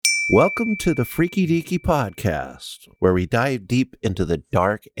Welcome to the Freaky Deaky Podcast, where we dive deep into the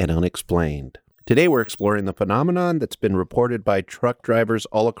dark and unexplained. Today we're exploring the phenomenon that's been reported by truck drivers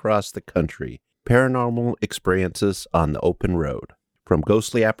all across the country, paranormal experiences on the open road. From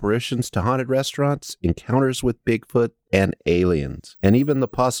ghostly apparitions to haunted restaurants, encounters with Bigfoot and aliens, and even the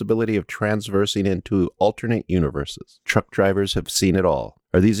possibility of transversing into alternate universes. Truck drivers have seen it all.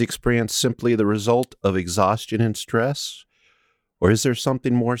 Are these experiences simply the result of exhaustion and stress? Or is there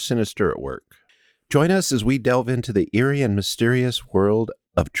something more sinister at work? Join us as we delve into the eerie and mysterious world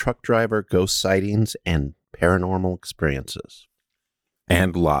of truck driver ghost sightings and paranormal experiences.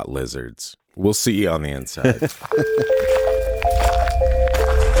 And lot lizards. We'll see you on the inside.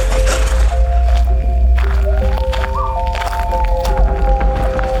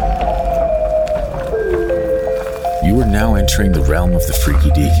 You are now entering the realm of the Freaky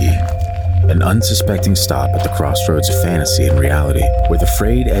Deaky. An unsuspecting stop at the crossroads of fantasy and reality, where the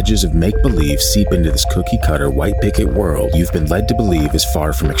frayed edges of make-believe seep into this cookie-cutter white picket world you've been led to believe is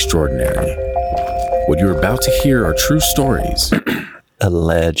far from extraordinary. What you're about to hear are true stories.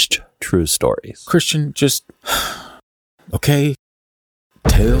 Alleged true stories. Christian, just... okay?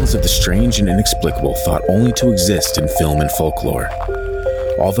 Tales of the strange and inexplicable thought only to exist in film and folklore.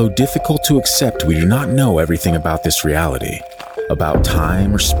 Although difficult to accept, we do not know everything about this reality. About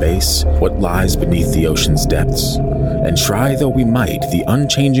time or space, what lies beneath the ocean's depths. And try though we might, the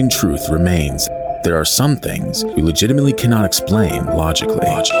unchanging truth remains. There are some things we legitimately cannot explain logically.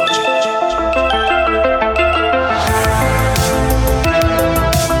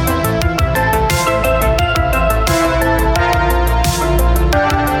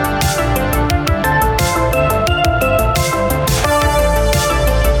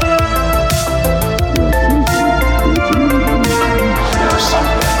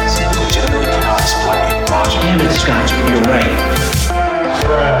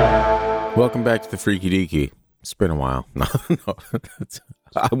 Welcome back to the Freaky Deaky. It's been a while. No,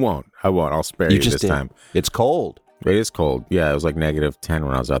 I won't. I'll spare you this time. It's cold. It is cold. Yeah, it was like -10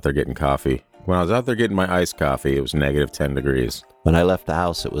 when I was out there getting coffee. When I was out there getting my iced coffee, it was -10 degrees. When I left the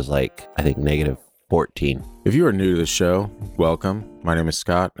house, it was like, I think, -14. If you are new to the show, welcome. My name is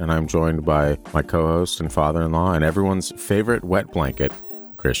Scott, and I'm joined by my co-host and father-in-law and everyone's favorite wet blanket,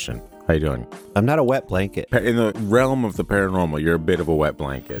 Christian. How you doing? I'm not a wet blanket. In the realm of the paranormal, you're a bit of a wet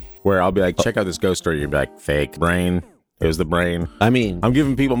blanket. Where I'll be like, check out this ghost story. You'll be like, fake. Brain. It was the brain. I mean... I'm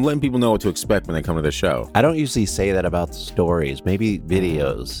letting people know what to expect when they come to the show. I don't usually say that about stories. Maybe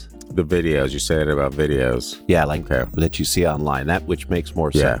videos. The videos. You say it about videos. Yeah, like that you see online. That which makes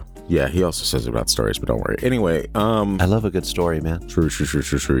more sense. Yeah, he also says it about stories, but don't worry. Anyway, I love a good story, man. True.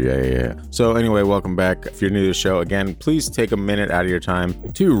 Yeah. So anyway, welcome back. If you're new to the show, again, please take a minute out of your time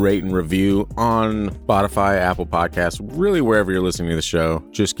to rate and review on Spotify, Apple Podcasts, really wherever you're listening to the show.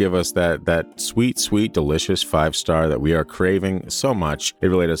 Just give us that sweet, delicious 5-star that we are craving so much. It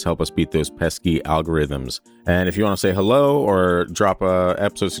really does help us beat those pesky algorithms. And if you want to say hello or drop a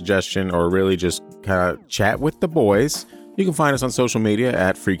episode suggestion or really just kind of chat with the boys, you can find us on social media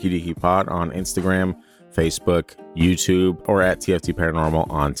at Freaky Deaky Pod on Instagram, Facebook, YouTube, or at TFT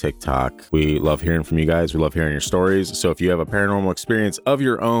Paranormal on TikTok. We love hearing from you guys. We love hearing your stories. So if you have a paranormal experience of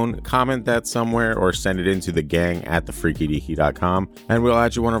your own, comment that somewhere or send it into the gang at thefreakydeaky.com, and we'll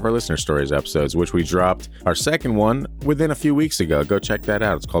add you one of our listener stories episodes, which we dropped our second one within a few weeks ago. Go check that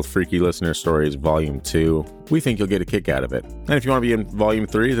out. It's called Freaky Listener Stories Volume 2. We think you'll get a kick out of it. And if you want to be in Volume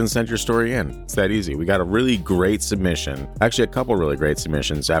 3, then send your story in. It's that easy. We got a really great submission. Actually, a couple really great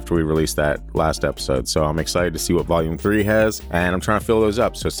submissions after we released that last episode. So I'm excited to see what Volume 3 has, and I'm trying to fill those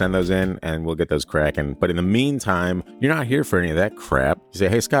up. So send those in, and we'll get those cracking. But in the meantime, you're not here for any of that crap. You say,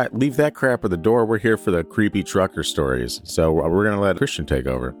 hey, Scott, leave that crap at the door. We're here for the creepy trucker stories. So we're going to let Christian take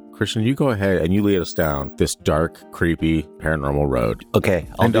over. Christian, you go ahead and you lead us down this dark, creepy, paranormal road. Okay.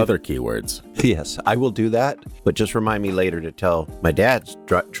 Other keywords. Yes, I will do that. But just remind me later to tell my dad's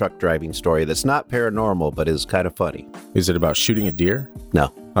truck driving story that's not paranormal, but is kind of funny. Is it about shooting a deer?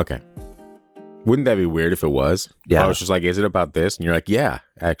 No. Okay. Wouldn't that be weird if it was? Yeah. I was just like, is it about this? And you're like, yeah,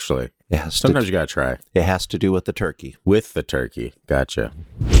 actually. Sometimes you got to try. It has to do with the turkey. With the turkey. Gotcha.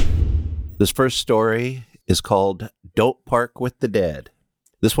 This first story is called Don't Park with the Dead.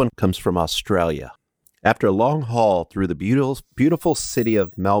 This one comes from Australia. After a long haul through the beautiful city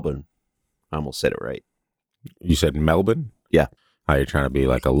of Melbourne. I almost said it right. You said Melbourne? Yeah. Oh, you're trying to be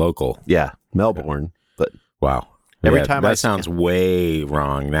like a local. Yeah, Melbourne. But wow. Every time that sounds way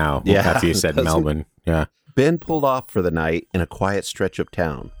wrong now. Yeah, after you said Melbourne. Yeah. Ben pulled off for the night in a quiet stretch of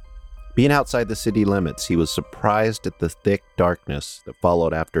town. Being outside the city limits, he was surprised at the thick darkness that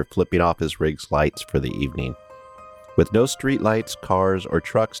followed after flipping off his rig's lights for the evening. With no streetlights, cars, or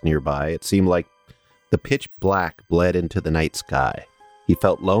trucks nearby, it seemed like the pitch black bled into the night sky. He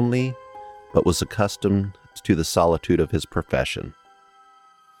felt lonely, but was accustomed to the solitude of his profession.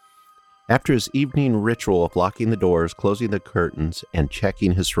 After his evening ritual of locking the doors, closing the curtains, and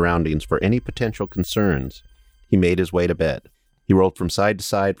checking his surroundings for any potential concerns, he made his way to bed. He rolled from side to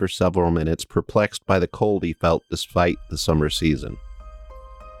side for several minutes, perplexed by the cold he felt despite the summer season.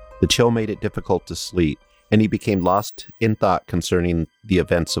 The chill made it difficult to sleep, and he became lost in thought concerning the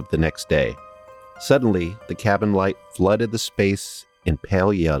events of the next day. Suddenly, the cabin light flooded the space in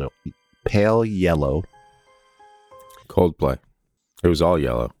pale yellow. Coldplay. It was all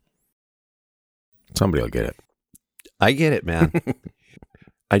yellow. Somebody will get it. I get it, man.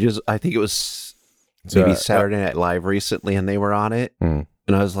 I think it was maybe Saturday Night Live recently, and they were on it, and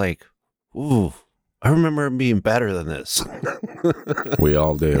I was like, ooh, I remember it being better than this. We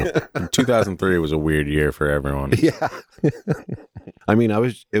all do. 2003 was a weird year for everyone. Yeah. I mean,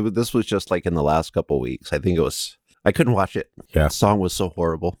 this was just like in the last couple of weeks. I think I couldn't watch it. Yeah. The song was so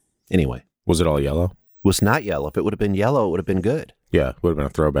horrible. Anyway. Was it all yellow? It was not yellow. If it would have been yellow, it would have been good. Yeah, it would have been a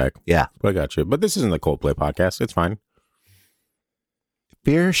throwback. Yeah. I got you. But this isn't the Coldplay podcast. It's fine.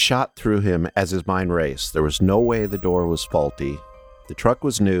 Fear shot through him as his mind raced. There was no way the door was faulty. The truck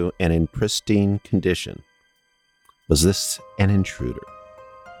was new and in pristine condition. Was this an intruder?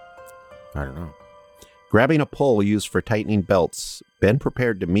 I don't know. Grabbing a pole used for tightening belts, Ben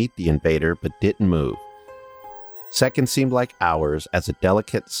prepared to meet the invader but didn't move. Seconds seemed like hours as a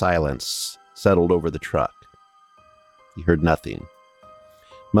delicate silence settled over the truck. He heard nothing.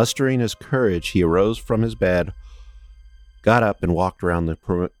 Mustering his courage, he arose from his bed, got up and walked around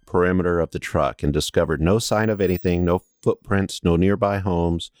the perimeter of the truck and discovered no sign of anything, no footprints, no nearby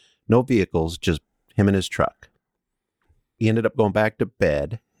homes, no vehicles, just him and his truck. He ended up going back to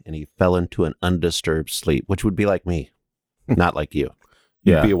bed and he fell into an undisturbed sleep, which would be like me, not like you.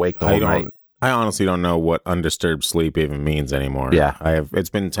 You'd be awake the whole night. I honestly don't know what undisturbed sleep even means anymore. Yeah. It's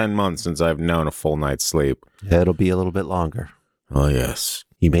been 10 months since I've known a full night's sleep. Yeah, it'll be a little bit longer. Oh, yes.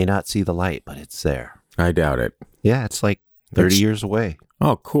 You may not see the light, but it's there. I doubt it. Yeah, it's like 30 years away.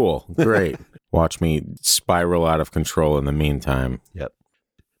 Oh, cool. Great. Watch me spiral out of control in the meantime. Yep.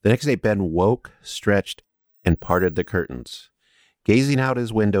 The next day, Ben woke, stretched, and parted the curtains. Gazing out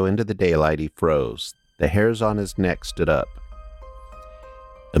his window into the daylight, he froze. The hairs on his neck stood up.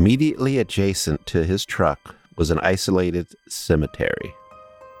 Immediately adjacent to his truck was an isolated cemetery.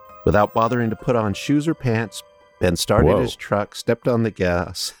 Without bothering to put on shoes or pants, Ben started his truck, stepped on the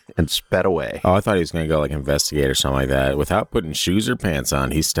gas, and sped away. Oh, I thought he was going to go like investigate or something like that. Without putting shoes or pants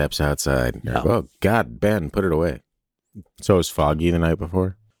on, he steps outside. No. Oh, God, Ben, put it away. So it was foggy the night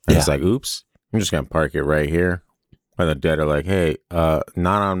before? And he's like, oops, I'm just going to park it right here. And the dead are like, hey,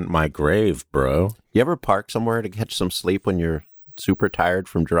 not on my grave, bro. You ever park somewhere to catch some sleep when you're super tired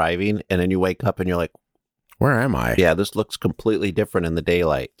from driving, and then you wake up and you're like, where am I? Yeah, this looks completely different in the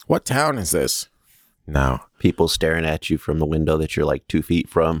daylight. What town is this? No. People staring at you from the window that you're like 2 feet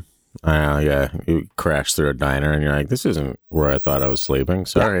from. Yeah. You crash through a diner and you're like, this isn't where I thought I was sleeping.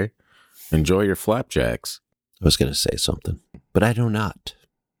 Sorry. Yeah. Enjoy your flapjacks. I was going to say something, but I do not.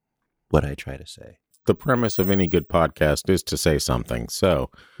 What I try to say. The premise of any good podcast is to say something. So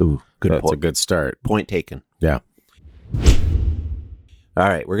that's a good start. Point taken. Yeah. All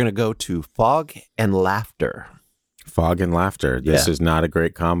right, we're going to go to fog and laughter. Fog and laughter. This is not a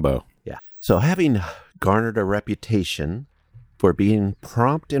great combo. Yeah. So having garnered a reputation for being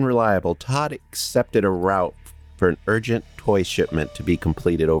prompt and reliable, Todd accepted a route for an urgent toy shipment to be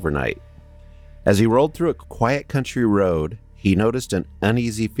completed overnight. As he rolled through a quiet country road, he noticed an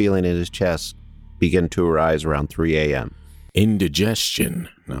uneasy feeling in his chest begin to arise around 3 a.m. Indigestion.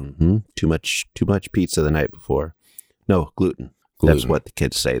 No. Mm-hmm. Too much pizza the night before. No, gluten. That's what the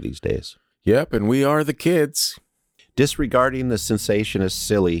kids say these days. Yep, and we are the kids. Disregarding the sensation as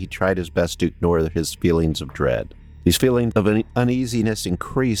silly, he tried his best to ignore his feelings of dread. These feelings of uneasiness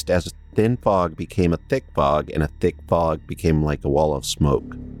increased as thin fog became a thick fog, and a thick fog became like a wall of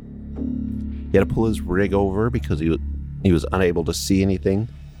smoke. He had to pull his rig over because he was unable to see anything,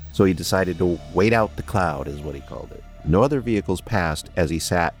 so he decided to wait out the cloud, is what he called it. No other vehicles passed as he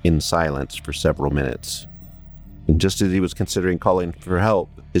sat in silence for several minutes. And just as he was considering calling for help,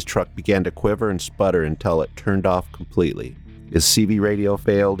 his truck began to quiver and sputter until it turned off completely. His CB radio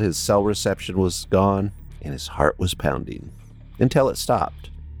failed, his cell reception was gone, and his heart was pounding. Until it stopped.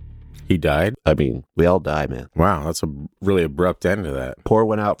 He died? I mean, we all die, man. Wow, that's a really abrupt end to that. Pour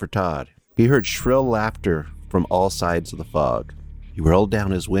one out for Todd. He heard shrill laughter from all sides of the fog. He rolled down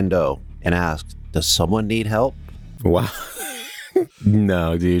his window and asked, "Does someone need help?" Wow.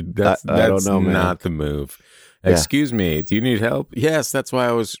 No, dude, that's I don't know, man. Not the move. Excuse me, do you need help? Yes, that's why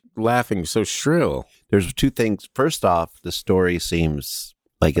I was laughing so shrill. There's two things. First off, the story seems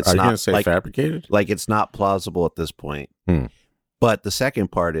like it's Are you not going to say like, fabricated? like it's not plausible at this point. Hmm. But the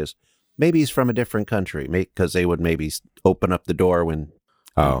second part is maybe he's from a different country, because they would maybe open up the door when,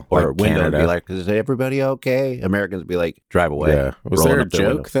 or like window and be Canada. like, "Is everybody okay?" Americans would be like, "Drive away." Yeah. Was rolling there a up their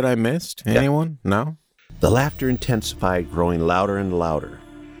window. joke that I missed? Yeah. Anyone? No? The laughter intensified, growing louder and louder.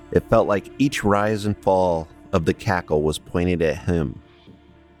 It felt like each rise and fall of the cackle was pointed at him.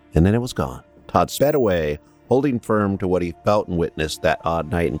 And then it was gone. Todd sped away, holding firm to what he felt and witnessed that odd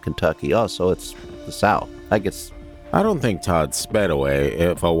night in Kentucky. Oh, so it's the South. I don't think Todd sped away.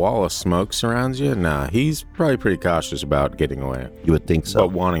 If a wall of smoke surrounds you, nah, he's probably pretty cautious about getting away. You would think so.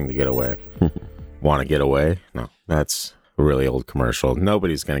 But wanting to get away. Want to get away? No, that's a really old commercial.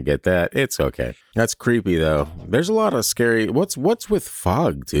 Nobody's going to get that. It's okay. That's creepy, though. There's a lot of scary... What's with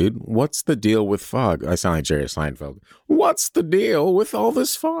fog, dude? What's the deal with fog? I sound like Jerry Seinfeld. What's the deal with all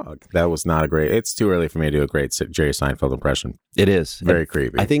this fog? That was not a great... It's too early for me to do a great Jerry Seinfeld impression. It is. Very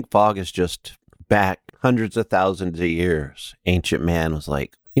creepy. I think fog is just back hundreds of thousands of years. Ancient man was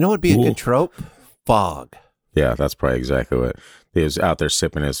like, you know what would be a good trope? Fog. Yeah, that's probably exactly what. He was out there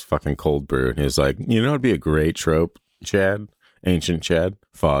sipping his fucking cold brew, and he was like, you know it'd be a great trope, Chad? Ancient Chad?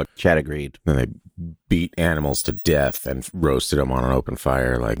 Fog. Chad agreed. Then they beat animals to death and roasted them on an open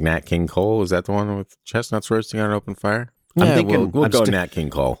fire. Like Nat King Cole, is that the one with chestnuts roasting on an open fire? I'm Yeah, thinking- we'll I'm go sti- Nat King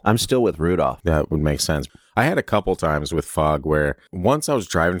Cole. I'm still with Rudolph. That would make sense. I had a couple times with fog where once I was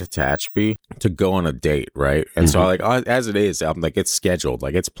driving to Tehachapi to go on a date, right? And so like as it is, I'm like, it's scheduled,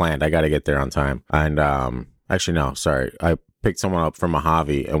 like it's planned. I got to get there on time. And actually, no, sorry. I picked someone up from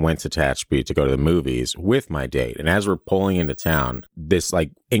Mojave and went to Tehachapi to go to the movies with my date. And as we're pulling into town, this like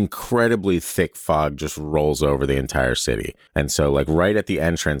incredibly thick fog just rolls over the entire city. And so like right at the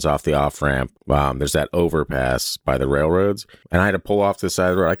entrance off the off ramp, there's that overpass by the railroads. And I had to pull off to the side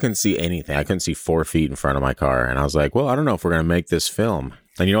of the road. I couldn't see anything. I couldn't see 4 feet in front of my car. And I was like, well, I don't know if we're going to make this film.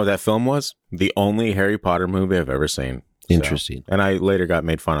 And you know what that film was? The only Harry Potter movie I've ever seen. Interesting. So, and I later got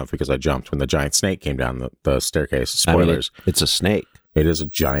made fun of because I jumped when the giant snake came down the staircase. Spoilers. I mean, it's a snake. It is a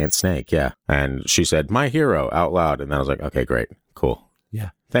giant snake, yeah. And she said, my hero, out loud. And then I was like, okay, great. Cool.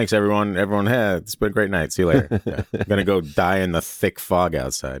 Yeah. Thanks, everyone. Everyone, it's been a great night. See you later. Yeah. I'm going to go die in the thick fog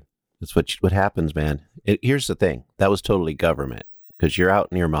outside. That's what happens, man. Here's the thing. That was totally government, because you're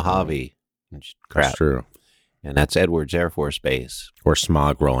out near Mojave. And crap. That's true. And that's Edwards Air Force Base. Or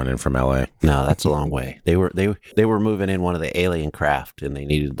smog rolling in from LA. No, that's a long way. They were moving in one of the alien craft, and they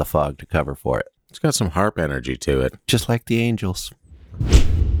needed the fog to cover for it. It's got some harp energy to it. Just like the angels.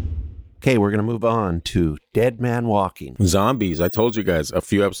 Okay, we're going to move on to Dead Man Walking. Zombies. I told you guys a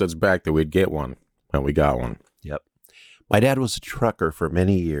few episodes back that we'd get one. And we got one. Yep. My dad was a trucker for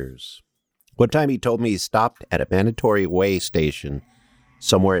many years. One time he told me he stopped at a mandatory way station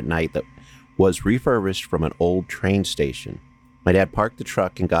somewhere at night that was refurbished from an old train station. My dad parked the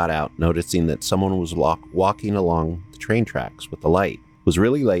truck and got out, noticing that someone was walking along the train tracks with the light. It was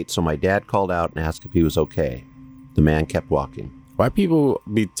really late, so my dad called out and asked if he was okay. The man kept walking. Why people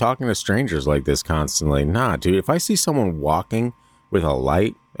be talking to strangers like this constantly? Nah, dude, if I see someone walking with a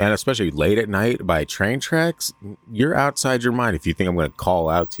light, and especially late at night by train tracks, you're outside your mind if you think I'm going to call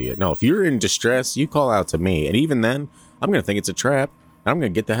out to you. No, if you're in distress, you call out to me. And even then, I'm going to think it's a trap. I'm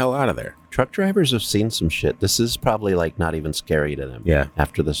going to get the hell out of there. Truck drivers have seen some shit. This is probably like not even scary to them. Yeah.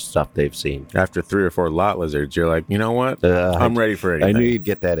 After the stuff they've seen. After 3 or 4 lot lizards, you're like, you know what? I'm ready for anything. I knew you'd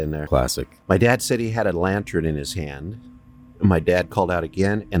get that in there. Classic. My dad said he had a lantern in his hand. My dad called out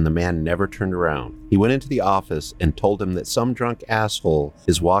again, and the man never turned around. He went into the office and told him that some drunk asshole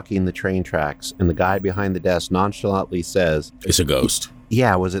is walking the train tracks, and the guy behind the desk nonchalantly says, It's a ghost.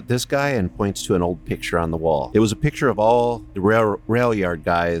 Yeah, was it this guy? And points to an old picture on the wall. It was a picture of all the rail yard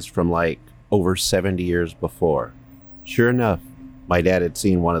guys from like over 70 years before. Sure enough, my dad had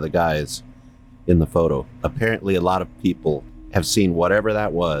seen one of the guys in the photo. Apparently, a lot of people have seen whatever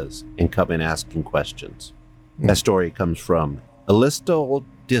that was and come in asking questions. That story comes from Alisto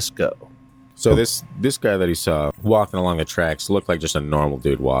Disco. So this guy that he saw walking along the tracks looked like just a normal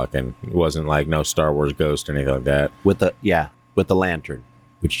dude walking. It wasn't like no Star Wars ghost or anything like that. With the lantern,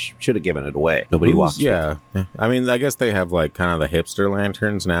 which should have given it away. Nobody walks. Yeah. I mean, I guess they have like kind of the hipster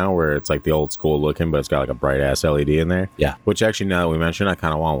lanterns now where it's like the old school looking, but it's got like a bright ass LED in there. Yeah. Which actually, now that we mentioned, I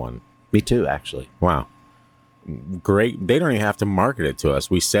kind of want one. Me too, actually. Wow. Great. They don't even have to market it to us.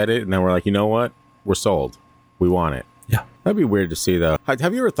 We said it and then we're like, you know what? We're sold. We want it. Yeah. That'd be weird to see though.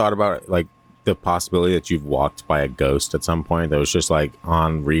 Have you ever thought about like the possibility that you've walked by a ghost at some point that was just like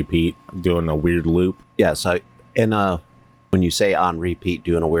on repeat doing a weird loop? Yes. When you say on repeat,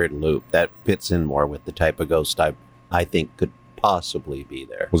 doing a weird loop, that fits in more with the type of ghost I think could possibly be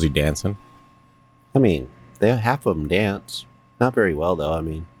there. Was he dancing? I mean, half of them dance. Not very well, though. I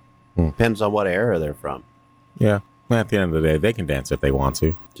mean, depends on what era they're from. Yeah. At the end of the day, they can dance if they want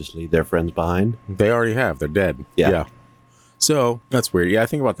to. Just leave their friends behind. They already have. They're dead. Yeah. So that's weird. Yeah, I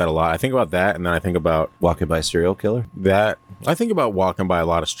think about that a lot. I think about that, and then I think about Walking by a serial killer. that. I think about walking by a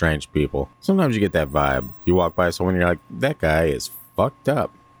lot of strange people. Sometimes you get that vibe. You walk by someone, you're like, that guy is fucked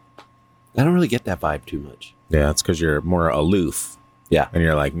up. I don't really get that vibe too much. Yeah, it's because you're more aloof. Yeah. And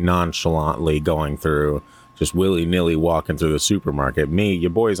you're like nonchalantly going through, just willy-nilly walking through the supermarket. Me, your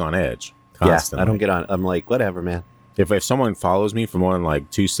boy's on edge constantly. Yeah, I don't get on. I'm like, whatever, man. If someone follows me for more than like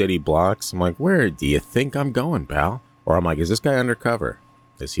 2 city blocks, I'm like, where do you think I'm going, pal? Or I'm like, is this guy undercover?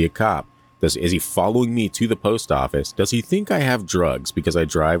 Is he a cop? Is he following me to the post office? Does he think I have drugs because I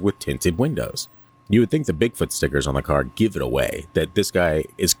drive with tinted windows? You would think the Bigfoot stickers on the car give it away that this guy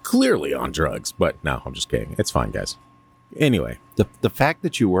is clearly on drugs. But no, I'm just kidding. It's fine, guys. Anyway. The fact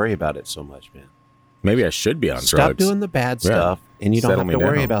that you worry about it so much, man. Maybe I should be on drugs. Stop doing the bad stuff, and you don't Settle have to me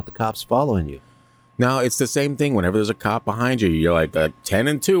worry down. about the cops following you. No, it's the same thing. Whenever there's a cop behind you, you're like, 10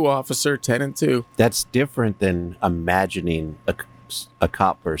 and 2, officer, 10 and 2. That's different than imagining a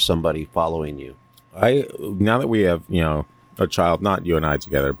cop or somebody following you. Now that we have, a child, not you and I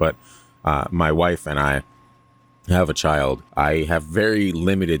together, but my wife and I have a child, I have very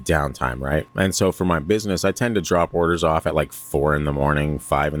limited downtime, right? And so for my business, I tend to drop orders off at like 4 in the morning,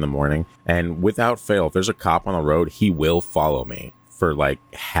 5 in the morning. And without fail, if there's a cop on the road, he will follow me for like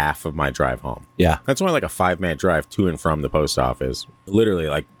half of my drive home. Yeah. That's only like a 5-minute drive to and from the post office. Literally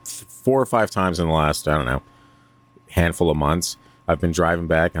like 4 or 5 times in the last, I don't know, handful of months, I've been driving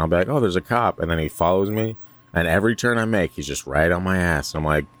back and I'll be like, oh, there's a cop. And then he follows me. And every turn I make, he's just right on my ass. I'm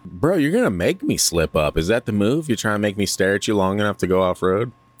like, bro, you're going to make me slip up. Is that the move? You're trying to make me stare at you long enough to go off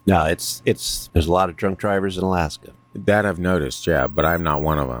road? No, there's a lot of drunk drivers in Alaska. That I've noticed, yeah, but I'm not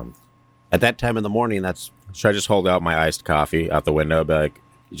one of them. At that time in the morning, Should I just hold out my iced coffee out the window, be like,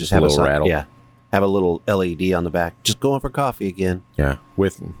 you just have a little rattle? Yeah. Have a little LED on the back. Just going for coffee again. Yeah.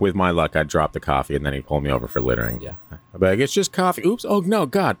 With my luck, I'd drop the coffee and then he'd pull me over for littering. Yeah. I'd be like, it's just coffee. Oops. Oh, no,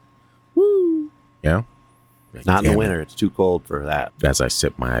 God. Woo. Yeah. Not in the winter. It's too cold for that. As I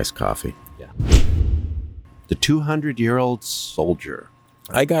sip my iced coffee. Yeah. The 200-year-old soldier.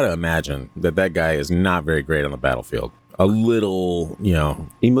 I got to imagine that guy is not very great on the battlefield. A little,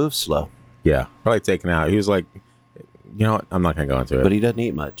 He moves slow. Yeah. Probably taken out. He was like, you know what? I'm not going to go into it. But he doesn't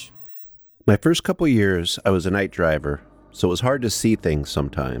eat much. My first couple years, I was a night driver, so it was hard to see things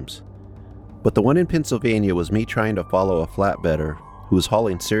sometimes. But the one in Pennsylvania was me trying to follow a flatbedder who was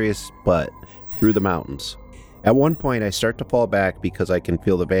hauling serious butt through the mountains. At one point, I start to fall back because I can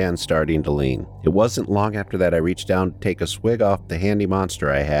feel the van starting to lean. It wasn't long after that I reached down to take a swig off the handy monster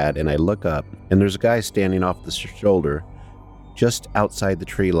I had, and I look up, and there's a guy standing off the shoulder just outside the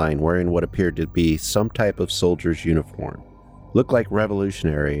tree line wearing what appeared to be some type of soldier's uniform. Looked like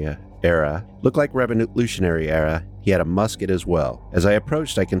Revolutionary era. He had a musket as well. As I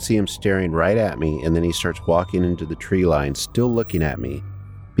approached, I can see him staring right at me, and then he starts walking into the tree line, still looking at me.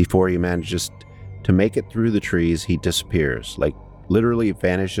 Before he manages to make it through the trees, he disappears, like literally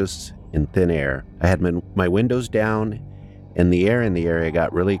vanishes in thin air. I had my windows down, and the air in the area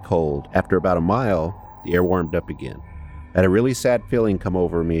got really cold. After about a mile, the air warmed up again. I had a really sad feeling come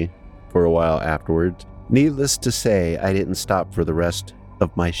over me for a while afterwards. Needless to say, I didn't stop for the rest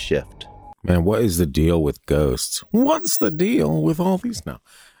of my shift. Man, what is the deal with ghosts? What's the deal with all these? No.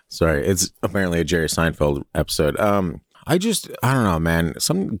 Sorry, it's apparently a Jerry Seinfeld episode. I don't know, man.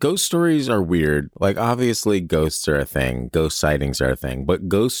 Some ghost stories are weird. Like, obviously, ghosts are a thing. Ghost sightings are a thing. But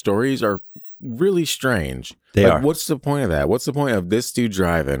ghost stories are really strange. They are. What's the point of that? What's the point of this dude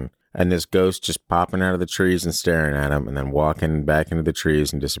driving and this ghost just popping out of the trees and staring at him and then walking back into the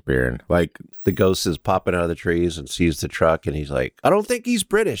trees and disappearing? Like, the ghost is popping out of the trees and sees the truck, and he's like, I don't think he's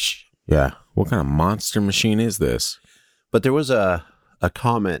British. Yeah. What kind of monster machine is this? But there was a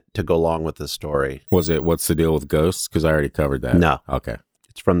comment to go along with the story. Was it, what's the deal with ghosts? Because I already covered that. No. Okay.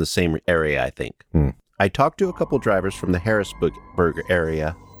 It's from the same area, I think. I talked to a couple drivers from the Harrisburg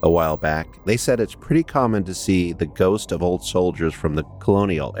area a while back. They said it's pretty common to see the ghost of old soldiers from the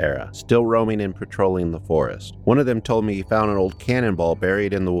colonial era still roaming and patrolling the forest. One of them told me he found an old cannonball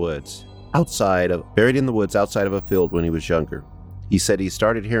buried in the woods outside of a field when he was younger. He said he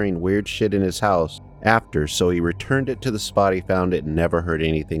started hearing weird shit in his house after, so he returned it to the spot he found it and never heard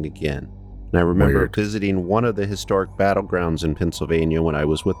anything again. And I remember visiting one of the historic battlegrounds in Pennsylvania when I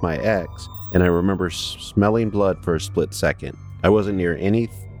was with my ex, and I remember smelling blood for a split second. I wasn't near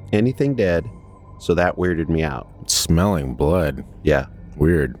anything dead, so that weirded me out. Smelling blood. Yeah.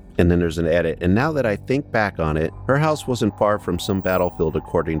 Weird. And then there's an edit. And now that I think back on it, her house wasn't far from some battlefield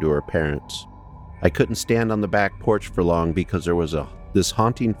according to her parents. I couldn't stand on the back porch for long because there was this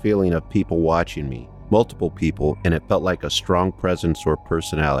haunting feeling of people watching me, multiple people, and it felt like a strong presence or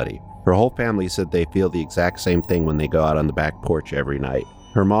personality. Her whole family said they feel the exact same thing when they go out on the back porch every night.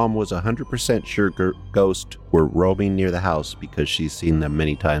 Her mom was 100% sure ghosts were roaming near the house because she's seen them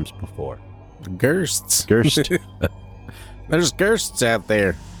many times before. Ghosts. Ghost. There's ghosts out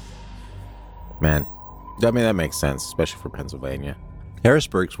there. Man, I mean, that makes sense, especially for Pennsylvania.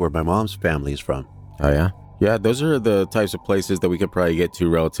 Harrisburg's where my mom's family is from. Oh, yeah? Yeah, those are the types of places that we could probably get to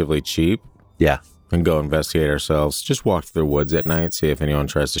relatively cheap. Yeah. And go investigate ourselves. Just walk through the woods at night, see if anyone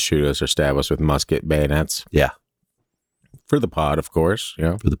tries to shoot us or stab us with musket bayonets. Yeah. For the pod, of course, you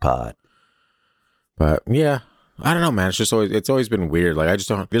know. For the pod. But, yeah. I don't know, man. It's always been weird. Like, I just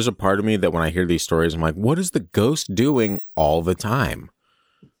don't... There's a part of me that when I hear these stories, I'm like, what is the ghost doing all the time?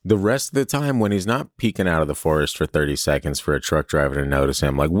 The rest of the time when he's not peeking out of the forest for 30 seconds for a truck driver to notice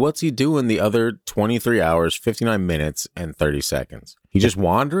him, like, what's he doing the other 23 hours, 59 minutes, and 30 seconds? He just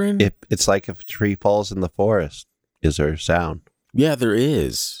wandering? It's like if a tree falls in the forest, is there a sound? Yeah, there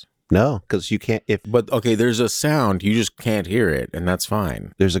is. No, because you can't... But, okay, there's a sound, you just can't hear it, and that's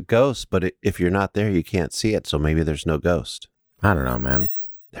fine. There's a ghost, but if you're not there, you can't see it, so maybe there's no ghost. I don't know, man.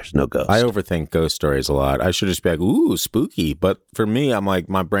 There's no ghost. I overthink ghost stories a lot. I should just be like, ooh, spooky. But for me, I'm like,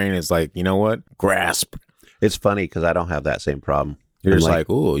 my brain is like, you know what? Grasp. It's funny because I don't have that same problem. You're just like,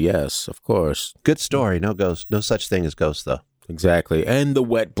 ooh, yes, of course. Good story. No ghost. No such thing as ghosts, though. Exactly. And the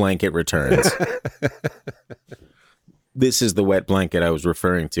wet blanket returns. This is the wet blanket I was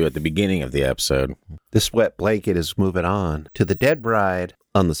referring to at the beginning of the episode. This wet blanket is moving on to the dead bride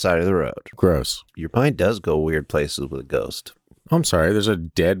on the side of the road. Gross. Your mind does go weird places with a ghost. I'm sorry, there's a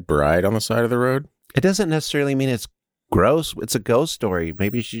dead bride on the side of the road? It doesn't necessarily mean it's gross. It's a ghost story.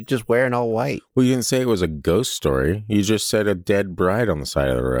 Maybe she's just wearing all white. Well, you didn't say it was a ghost story. You just said a dead bride on the side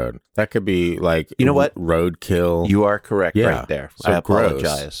of the road. That could be like, you know what? Roadkill. You are correct right there. So I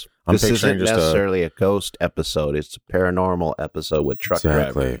apologize. Gross. This isn't necessarily a ghost episode. It's a paranormal episode with truck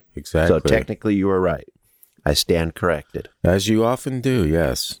driver. Exactly. So technically you were right. I stand corrected. As you often do,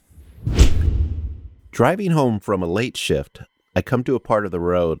 yes. Driving home from a late shift, I come to a part of the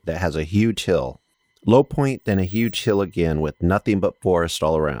road that has a huge hill. Low point, then a huge hill again with nothing but forest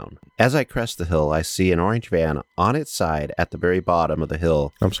all around. As I crest the hill, I see an orange van on its side at the very bottom of the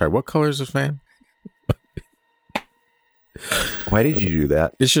hill. I'm sorry, what color is this van? Why did you do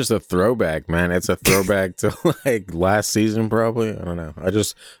that? It's just a throwback, man. It's a throwback to like last season, probably. I don't know.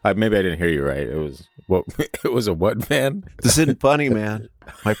 Maybe I didn't hear you right. It was a what van? This isn't funny, man.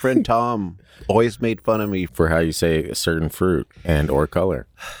 My friend Tom always made fun of me for how you say a certain fruit and or color.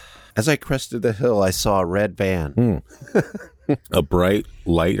 As I crested the hill, I saw a red van. A bright,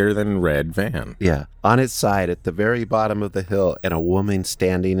 lighter than red van. Yeah. On its side at the very bottom of the hill and a woman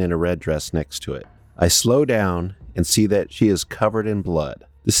standing in a red dress next to it. I slow down and see that she is covered in blood.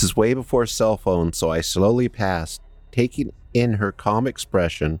 This is way before cell phones, so I slowly pass, taking in her calm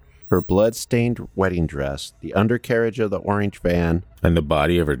expression, her blood-stained wedding dress, the undercarriage of the orange van, and the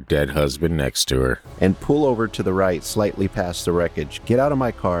body of her dead husband next to her, and pull over to the right, slightly past the wreckage, get out of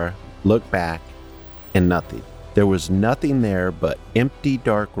my car, look back, and nothing. There was nothing there but empty,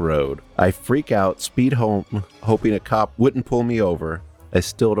 dark road. I freak out, speed home, hoping a cop wouldn't pull me over. I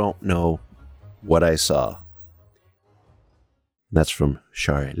still don't know what I saw. That's from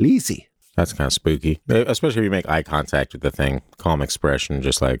Charlize. That's kind of spooky, especially if you make eye contact with the thing. Calm expression,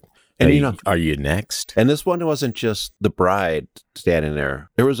 just like, and hey, are you next? And this one wasn't just the bride standing there.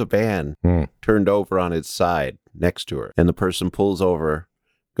 There was a van turned over on its side next to her. And the person pulls over,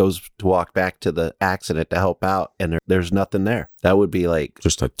 goes to walk back to the accident to help out, and there's nothing there. That would be like...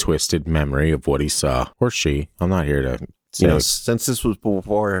 just a twisted memory of what he saw. Or she. I'm not here to... you know, since this was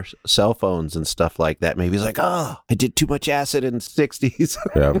before cell phones and stuff like that, maybe he's like, oh, I did too much acid in the 60s.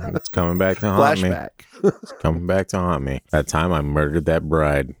 Yeah, it's coming back to haunt me. Flashback. It's coming back to haunt me. That time I murdered that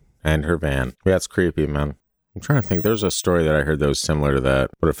bride and her van. Yeah, it's creepy, man. I'm trying to think. There's a story that I heard that was similar to that,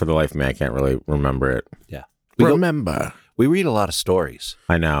 but for the life of me, I can't really remember it. Yeah. We read a lot of stories.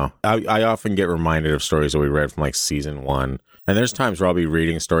 I know. I often get reminded of stories that we read from like season 1. And there's times where I'll be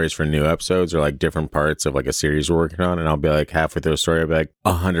reading stories for new episodes or like different parts of like a series we're working on. And I'll be like halfway through a story, I'll be like,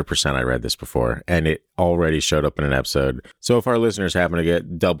 100% I read this before. And it already showed up in an episode. So if our listeners happen to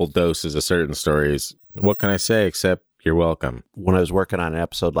get double doses of certain stories, what can I say except you're welcome? When I was working on an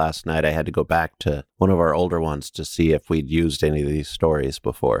episode last night, I had to go back to one of our older ones to see if we'd used any of these stories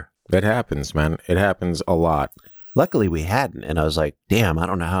before. It happens, man. It happens a lot. Luckily we hadn't. And I was like, damn, I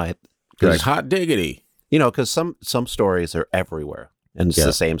don't know how You're like, hot diggity. You know, because some stories are everywhere, and it's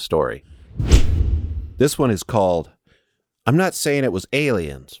the same story. This one is called, I'm not saying it was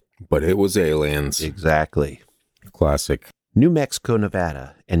aliens. But it was aliens. Exactly. Classic. New Mexico,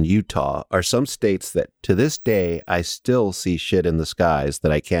 Nevada, and Utah are some states that, to this day, I still see shit in the skies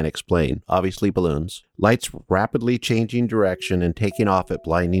that I can't explain. Obviously balloons. Lights rapidly changing direction and taking off at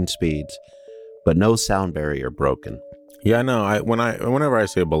blinding speeds, but no sound barrier broken. Yeah, I know. Whenever I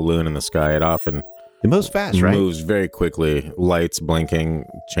see a balloon in the sky, it often... It moves fast, right? Moves very quickly. Lights blinking,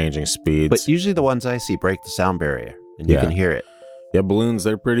 changing speeds. But usually the ones I see break the sound barrier, and you can hear it. Yeah, balloons,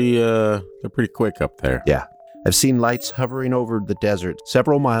 they're pretty quick up there. Yeah. I've seen lights hovering over the desert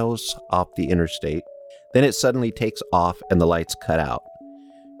several miles off the interstate. Then it suddenly takes off and the lights cut out.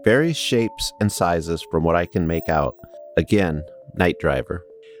 Various shapes and sizes from what I can make out. Again, night driver.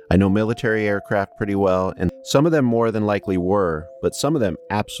 I know military aircraft pretty well, and some of them more than likely were, but some of them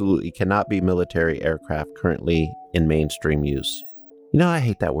absolutely cannot be military aircraft currently in mainstream use. You know, I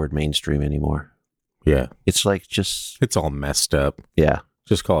hate that word mainstream anymore. Yeah. It's like just... It's all messed up. Yeah.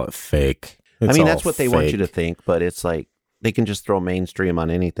 Just call it fake. I mean, that's what they want you to think, but it's like they can just throw mainstream on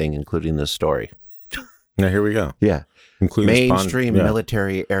anything, including this story. Now, here we go. Yeah. Including mainstream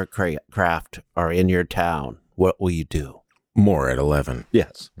military aircraft are in your town. What will you do? More at 11.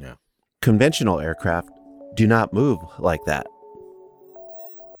 Yes. Yeah. Conventional aircraft do not move like that.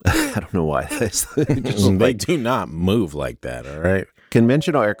 I don't know why. They do not move like that, all right?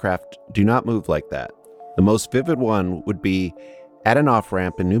 Conventional aircraft do not move like that. The most vivid one would be at an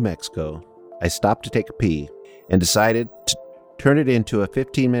off-ramp in New Mexico. I stopped to take a pee and decided to turn it into a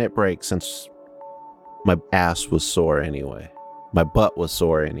 15-minute break since my ass was sore anyway. My butt was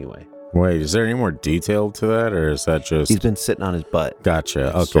sore anyway. Wait, is there any more detail to that, or is that just... He's been sitting on his butt.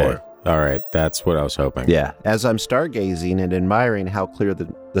 Gotcha. Okay. Sore. All right. That's what I was hoping. Yeah. As I'm stargazing and admiring how clear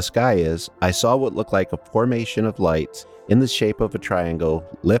the sky is, I saw what looked like a formation of lights in the shape of a triangle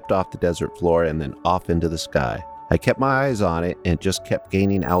lift off the desert floor and then off into the sky. I kept my eyes on it and just kept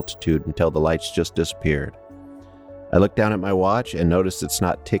gaining altitude until the lights just disappeared. I looked down at my watch and noticed it's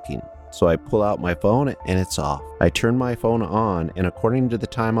not ticking. So I pull out my phone and it's off. I turn my phone on, and according to the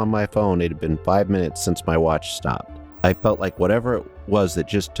time on my phone, it had been 5 minutes since my watch stopped. I felt like whatever it was that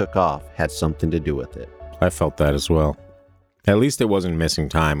just took off had something to do with it. I felt that as well. At least it wasn't missing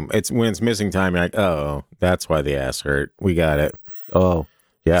time. It's when it's missing time, you're like, oh, that's why the ass hurt. We got it. Oh,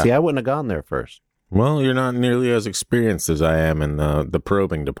 yeah. See, I wouldn't have gone there first. Well, you're not nearly as experienced as I am in the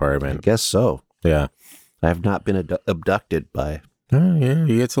probing department. I guess so. Yeah. I have not been abducted by... Oh, yeah,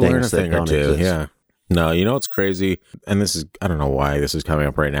 you get to learn a thing or two. Exist. Yeah. No, you know what's crazy? And this is, I don't know why this is coming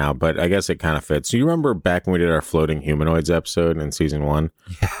up right now, but I guess it kind of fits. You remember back when we did our floating humanoids episode in season 1?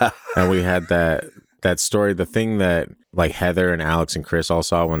 Yeah. And we had that story, the thing that like Heather and Alex and Chris all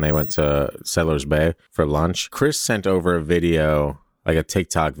saw when they went to Settlers Bay for lunch. Chris sent over a video, like a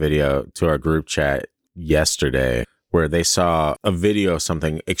TikTok video, to our group chat yesterday, where they saw a video of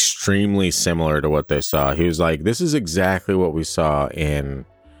something extremely similar to what they saw. He was like, this is exactly what we saw when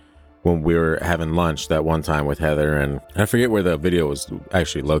we were having lunch that one time with Heather. And I forget where the video was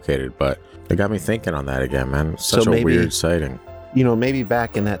actually located, but it got me thinking on that again, man. Such a weird sighting. You know, maybe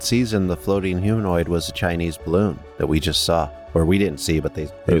back in that season, the floating humanoid was a Chinese balloon that we just saw. Or we didn't see, but it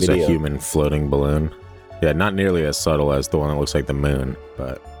was a human floating balloon. Yeah, not nearly as subtle as the one that looks like the moon,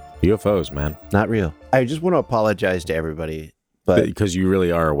 but... UFOs, man. Not real. I just want to apologize to everybody. But because you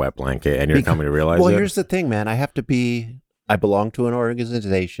really are a wet blanket and you're coming to realize it. Well, here's the thing, man. I belong to an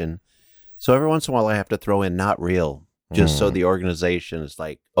organization. So every once in a while I have to throw in not real. Just so the organization is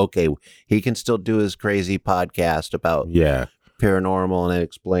like, okay, he can still do his crazy podcast about paranormal and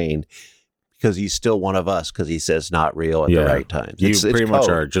unexplained. Because he's still one of us because he says not real at the right times. You pretty much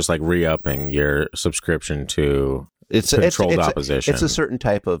are just like re-upping your subscription to... It's controlled opposition. It's a certain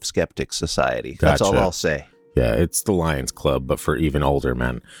type of skeptic society. Gotcha. That's all I'll say. Yeah, it's the Lions Club, but for even older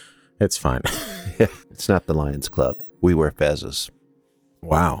men. It's fine. It's not the Lions Club. We wear fezzes.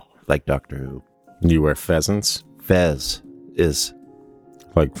 Wow. Like Doctor Who. You wear pheasants? Fez is...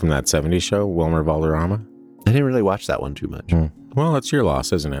 Like from that 70s show, Wilmer Valderrama? I didn't really watch that one too much. Well, that's your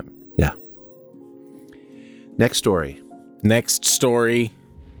loss, isn't it? Yeah. Next story.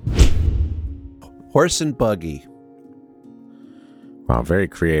 Horse and buggy. Wow, very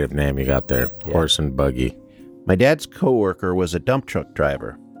creative name you got there. Yeah. Horse and buggy. My dad's coworker was a dump truck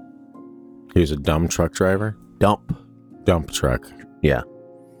driver. He was a dumb truck driver? Dump truck. Yeah.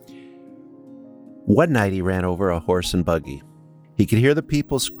 One night he ran over a horse and buggy. He could hear the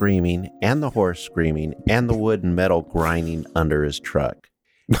people screaming and the horse screaming and the wood and metal grinding under his truck.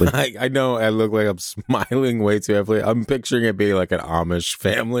 I know I look like I'm smiling way too heavily. I'm picturing it being like an Amish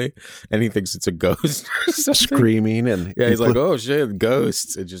family, and he thinks it's a ghost or something. Screaming and Yeah, he's like, oh shit,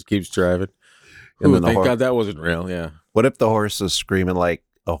 ghosts. It just keeps driving. And then thank God that wasn't real. Yeah. What if the horse is screaming like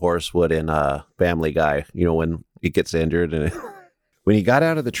a horse would in Family Guy? You know, when he gets injured. And when he got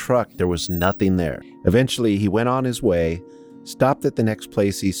out of the truck, there was nothing there. Eventually, he went on his way, stopped at the next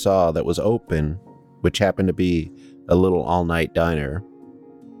place he saw that was open, which happened to be a little all-night diner.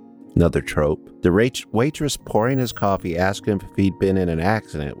 Another trope. The waitress pouring his coffee asked him if he'd been in an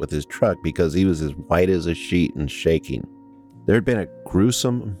accident with his truck because he was as white as a sheet and shaking. There had been a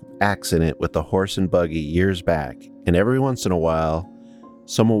gruesome accident with the horse and buggy years back, and every once in a while,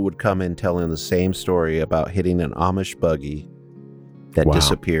 someone would come in telling the same story about hitting an Amish buggy that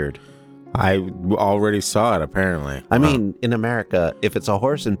disappeared. I already saw it, apparently. I mean, in America, if it's a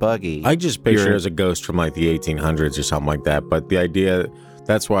horse and buggy... I just picture it as a ghost from like the 1800s or something like that, but the idea...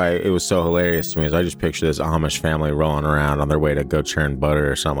 That's why it was so hilarious to me, is I just picture this Amish family rolling around on their way to go churn butter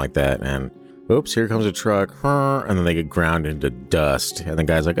or something like that, and oops, here comes a truck, and then they get ground into dust, and the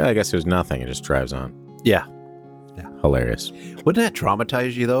guy's like, oh, I guess there's nothing, and just drives on. Yeah. Hilarious. Wouldn't that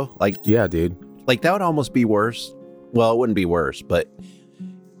traumatize you, though? Like, yeah, dude. Like, that would almost be worse. Well, it wouldn't be worse, but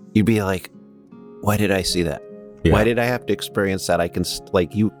you'd be like, why did I see that? Yeah. Why did I have to experience that? I can,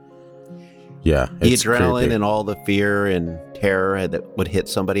 like, you... Yeah. The adrenaline creepy. And all the fear and terror that would hit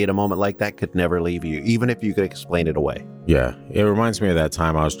somebody at a moment like that could never leave you, even if you could explain it away. Yeah. It reminds me of that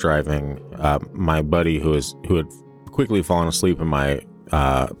time I was driving my buddy who had quickly fallen asleep in my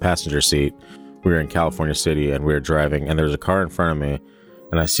passenger seat. We were in California City and we were driving, and there was a car in front of me,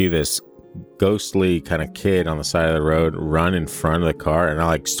 and I see this ghostly kind of kid on the side of the road run in front of the car, and I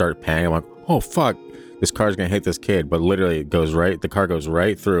like start panicking. I'm like, oh fuck, this car's gonna hit this kid. But literally the car goes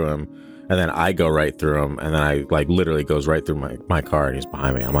right through him. And then I go right through him, and then I like literally goes right through my car, and he's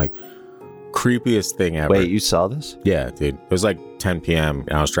behind me. I'm like, creepiest thing ever. Wait, you saw this? Yeah, dude. It was like 10 p.m.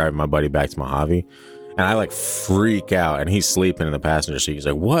 and I was driving my buddy back to Mojave, and I like freak out, and he's sleeping in the passenger seat. He's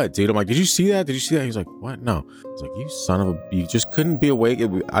like, what, dude? I'm like, did you see that? He's like, what? No. I was like, you son of a... You just couldn't be awake.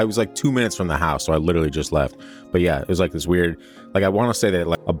 I was like 2 minutes from the house, so I literally just left. But yeah, it was like this weird... Like, I want to say that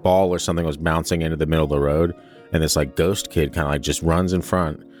like a ball or something was bouncing into the middle of the road, and this like ghost kid kind of like just runs in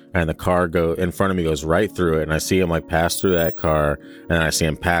front. And the car in front of me goes right through it, and I see him like pass through that car, and then I see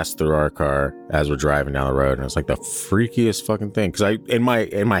him pass through our car as we're driving down the road, and it's like the freakiest fucking thing. Because in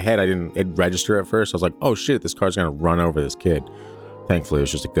my head, I didn't register at first. I was like, oh shit, this car's gonna run over this kid. Thankfully, it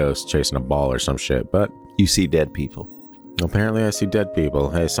was just a ghost chasing a ball or some shit. But you see dead people. Apparently, I see dead people.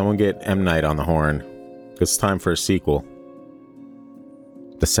 Hey, someone get M. Night on the horn. It's time for a sequel.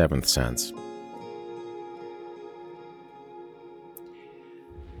 The Seventh Sense.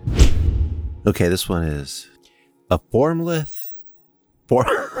 Okay, this one is a formless...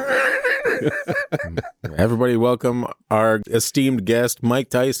 Everybody welcome our esteemed guest,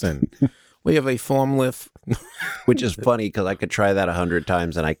 Mike Tyson. We have a formless... Which is funny, because I could try that 100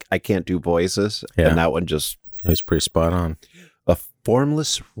 times, and I can't do voices, and that one just... It's pretty spot on. A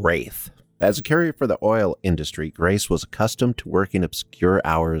formless wraith. As a carrier for the oil industry, Grace was accustomed to working obscure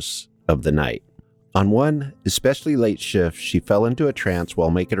hours of the night. On one especially late shift, she fell into a trance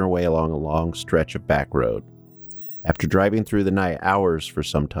while making her way along a long stretch of back road. After driving through the night hours for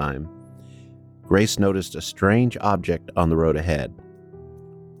some time, Grace noticed a strange object on the road ahead.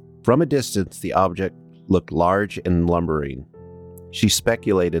 From a distance, the object looked large and lumbering. She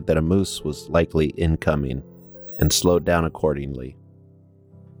speculated that a moose was likely incoming and slowed down accordingly.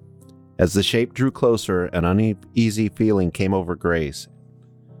 As the shape drew closer, an uneasy feeling came over Grace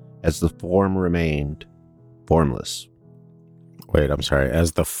as the form remained formless. Wait, I'm sorry.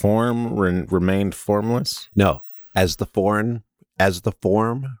 As the form remained formless? No, as the form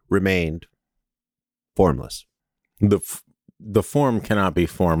remained formless. The form cannot be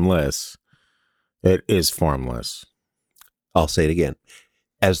formless. It is formless. I'll say it again.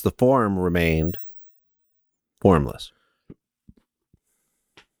 As the form remained formless.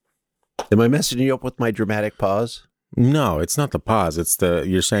 Am I messing you up with my dramatic pause? No, it's not the pause. It's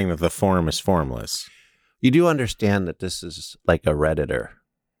you're saying that the form is formless. You do understand that this is like a Redditor.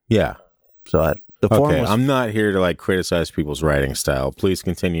 Yeah. So the form okay, I'm not here to like criticize people's writing style. Please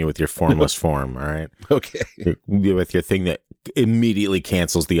continue with your formless form, all right? Okay. With your thing that immediately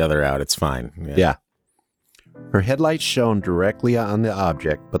cancels the other out. It's fine. Yeah. Her headlights shone directly on the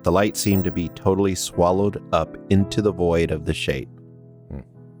object, but the light seemed to be totally swallowed up into the void of the shape.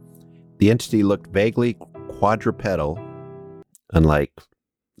 The entity looked vaguely quadrupedal, unlike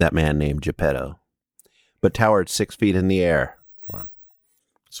that man named Geppetto, but towered 6 feet in the air. Wow.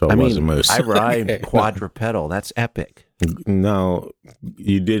 So it was a moose. I rhymed quadrupedal. That's epic. No,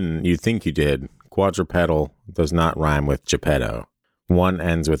 you didn't. You think you did. Quadrupedal does not rhyme with Geppetto. One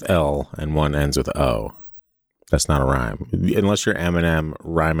ends with L and one ends with O. That's not a rhyme. Unless you're Eminem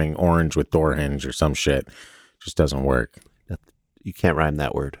rhyming orange with door hinge or some shit. Just doesn't work. You can't rhyme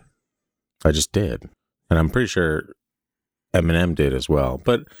that word. I just did. And I'm pretty sure Eminem did as well.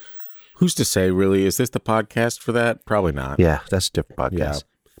 But who's to say, really? Is this the podcast for that? Probably not. Yeah, that's a different podcast.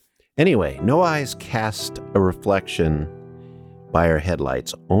 Yeah. Anyway, no eyes cast a reflection by her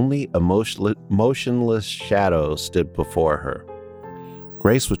headlights. Only a motionless shadow stood before her.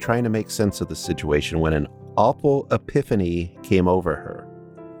 Grace was trying to make sense of the situation when an awful epiphany came over her.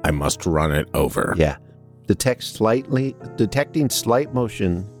 I must run it over. Yeah. Detecting slight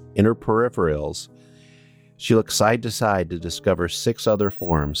motion in her peripherals, she looked side to side to discover 6 other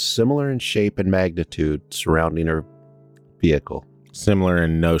forms, similar in shape and magnitude, surrounding her vehicle. Similar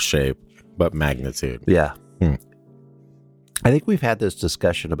in no shape, but magnitude. Yeah. I think we've had this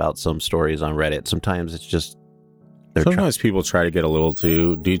discussion about some stories on Reddit. Sometimes it's just... Sometimes people try to get a little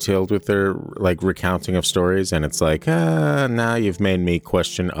too detailed with their recounting of stories, and it's like, now you've made me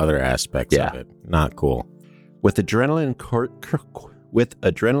question other aspects of it. Not cool. With adrenaline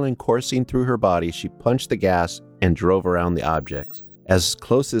coursing through her body, she punched the gas and drove around the objects, as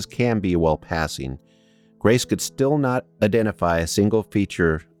close as can be while passing. Grace could still not identify a single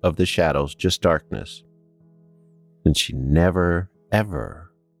feature of the shadows, just darkness. And she never,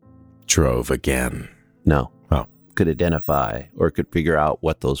 ever... drove again. No. Oh. Could identify or could figure out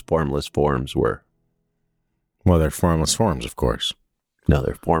what those formless forms were. Well, they're formless forms, of course. No,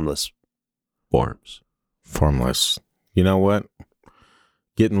 they're formless forms. Formless. You know what?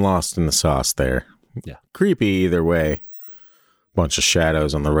 Getting lost in the sauce there. Yeah. Creepy either way. Bunch of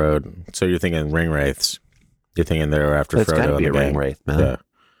shadows on the road. So you're thinking ring wraiths. You're thinking they're after Frodo. It's got to be a ring wraith, man. Yeah.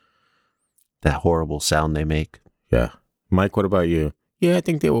 That horrible sound they make. Yeah. Mike, what about you? Yeah, I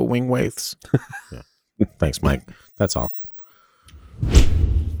think they were wing wraiths. Yeah. Thanks, Mike. That's all.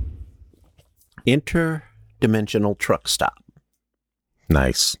 Interdimensional truck stop.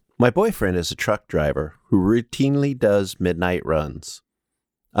 Nice. My boyfriend is a truck driver who routinely does midnight runs.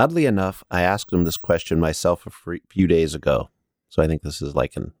 Oddly enough, I asked him this question myself a few days ago. So I think this is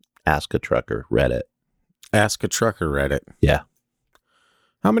like an Ask a Trucker Reddit. Ask a Trucker Reddit. Yeah.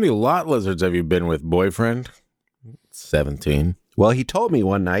 How many lot lizards have you been with, boyfriend? 17. Well, he told me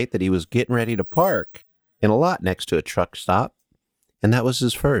one night that he was getting ready to park in a lot next to a truck stop, and that was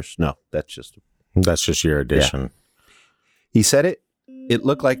his first. No, that's just your addition. Yeah. He said it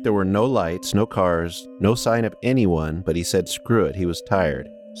looked like there were no lights, no cars, no sign of anyone, but he said screw it, he was tired.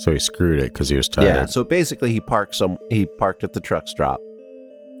 So he screwed it because he was tired. Yeah, so basically he parked at the truck stop.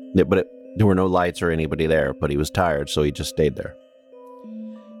 But there were no lights or anybody there, but he was tired, so he just stayed there.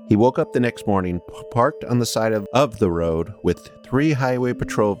 He woke up the next morning, parked on the side of the road with 3 highway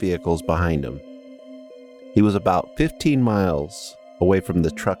patrol vehicles behind him. He was about 15 miles away from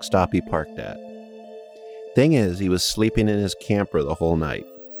the truck stop he parked at. Thing is, he was sleeping in his camper the whole night.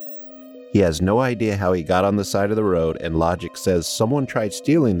 He has no idea how he got on the side of the road, and logic says someone tried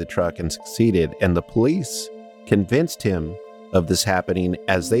stealing the truck and succeeded, and the police convinced him of this happening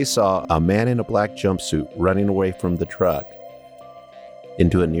as they saw a man in a black jumpsuit running away from the truck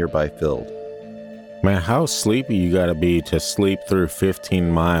into a nearby field. Man, how sleepy you gotta be to sleep through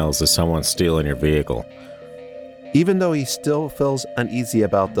 15 miles of someone stealing your vehicle? Even though he still feels uneasy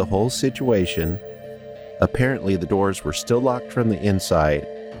about the whole situation, apparently the doors were still locked from the inside,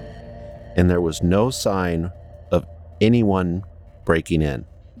 and there was no sign of anyone breaking in.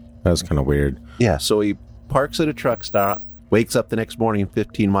 That's kind of weird. Yeah, so he parks at a truck stop, wakes up the next morning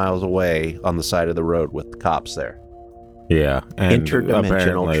 15 miles away on the side of the road with the cops there. Yeah. And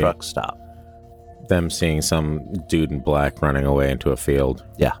interdimensional truck stop. Them seeing some dude in black running away into a field.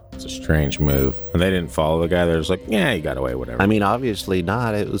 Yeah. It's a strange move. And they didn't follow the guy. They're just like, yeah, he got away, whatever. I mean, obviously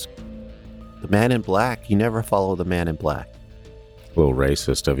not. It was the man in black. You never follow the man in black. A little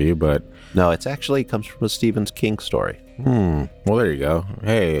racist of you, but... No, it actually comes from a Stephen King story. Well, there you go.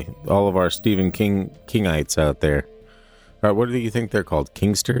 Hey, all of our Stephen Kingites out there. All right, what do you think they're called?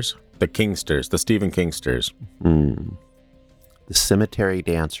 Kingsters? The Kingsters. The Stephen Kingsters. The cemetery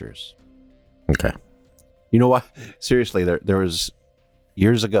dancers. Okay. You know what? Seriously, there was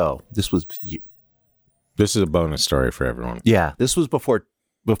years ago. This is a bonus story for everyone. Yeah, this was before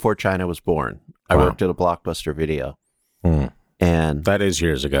China was born. I worked at a Blockbuster Video. And that is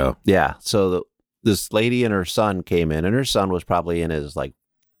years ago. Yeah. So this lady and her son came in, and her son was probably in his like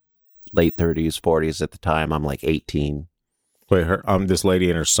late 30s, 40s at the time. I'm like 18. Wait, this lady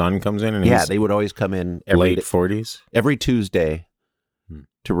and her son comes in, and yeah, they would always come in late 40s, every Tuesday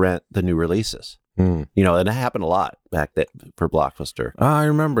to rent the new releases. You know, and it happened a lot back then for Blockbuster. I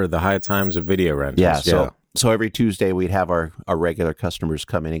remember the high times of video rentals. Yeah, so every Tuesday we'd have our regular customers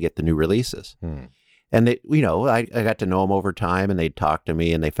come in and get the new releases. And they, you know, I got to know them over time, and they'd talk to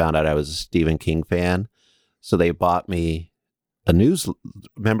me, and they found out I was a Stephen King fan. So they bought me a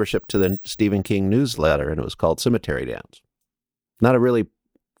membership to the Stephen King newsletter, and it was called Cemetery Downs. Not a really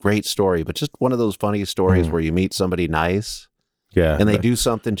great story, but just one of those funny stories where you meet somebody nice. Yeah. And they do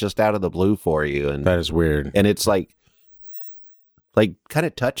something just out of the blue for you. And that is weird. And it's like kind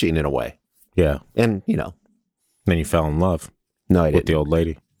of touching in a way. Yeah. And, you know. Then you fell in love. No, I didn't. With the old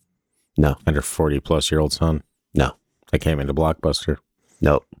lady. No. And her 40-plus-year-old son. No. That came into Blockbuster.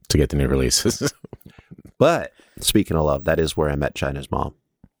 Nope. To get the new releases. But speaking of love, that is where I met China's mom.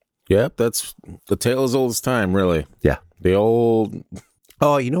 Yep, that's the tale as old as time, really. Yeah. The old...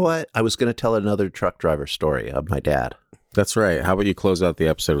 Oh, you know what? I was going to tell another truck driver story of my dad. That's right. How about you close out the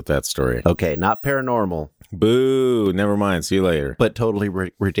episode with that story? Okay, not paranormal. Boo. Never mind. See you later. But totally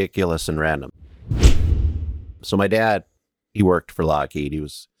ridiculous and random. So my dad, he worked for Lockheed. He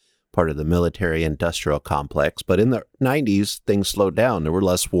was part of the military industrial complex. But in the 90s, things slowed down. There were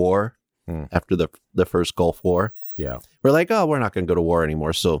less war after the first Gulf War. Yeah. We're like, oh, we're not going to go to war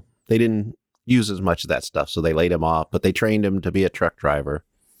anymore. So they didn't use as much of that stuff. So they laid him off. But they trained him to be a truck driver.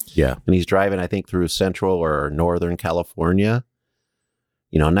 Yeah. And he's driving, I think, through Central or Northern California.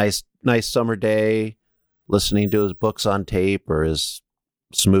 You know, nice summer day, listening to his books on tape or his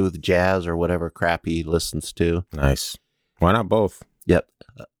smooth jazz or whatever crap he listens to. Nice. Why not both? Yep.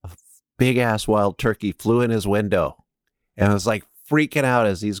 A big ass wild turkey flew in his window and was like freaking out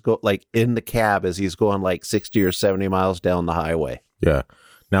as he's in the cab as he's going like 60 or 70 miles down the highway. Yeah.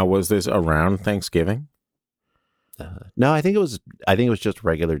 Now, was this around Thanksgiving? No, I think it was just a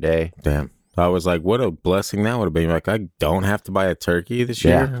regular day. Damn. I was like, what a blessing that would have been. Like, I don't have to buy a turkey this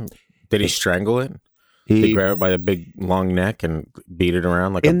year. Did he strangle it? Did he grab it by the big long neck and beat it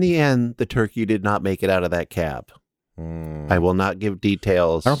around? Like the end, the turkey did not make it out of that cab. I will not give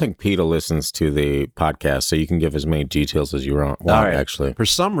details. I don't think PETA listens to the podcast, so you can give as many details as you want, actually. For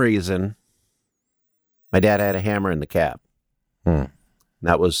some reason, my dad had a hammer in the cab.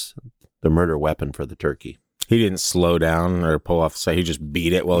 That was the murder weapon for the turkey. He didn't slow down or pull off the side. He just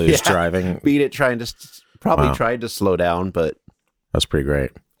beat it while he was driving. Beat it, tried to slow down, but that's pretty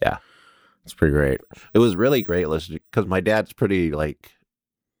great. Yeah, it's pretty great. It was really great listening because my dad's pretty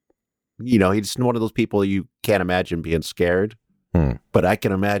he's one of those people you can't imagine being scared. But I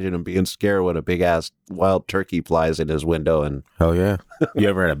can imagine him being scared when a big ass wild turkey flies in his window. And hell yeah, you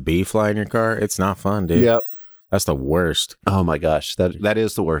ever had a bee fly in your car? It's not fun, dude. Yep. That's the worst. Oh my gosh, that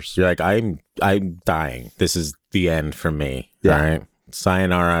is the worst. You're like, I'm dying. This is the end for me. Yeah. All right.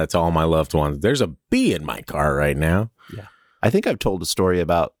 Sayonara to all my loved ones. There's a bee in my car right now. Yeah. I think I've told a story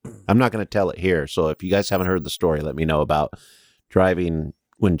about, I'm not going to tell it here. So if you guys haven't heard the story, let me know about driving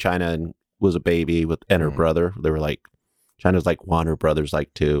when China was a baby and her brother. They were like, China's like 1, her brother's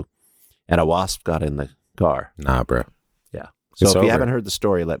like 2. And a wasp got in the car. Nah, bro. Yeah. So if you haven't heard the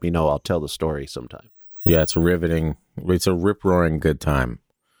story, let me know. I'll tell the story sometime. Yeah, it's riveting. It's a rip-roaring good time.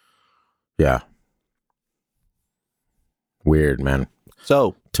 Yeah. Weird, man.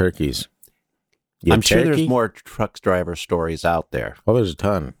 So, turkeys. I'm sure there's more truck driver stories out there. Oh, there's a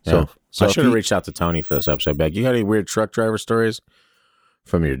ton. Yeah. So I should have reached out to Tony for this episode. Back, you got any weird truck driver stories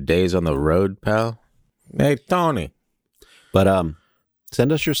from your days on the road, pal? Hey, Tony. But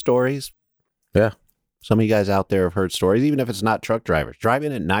send us your stories. Yeah. Some of you guys out there have heard stories, even if it's not truck drivers.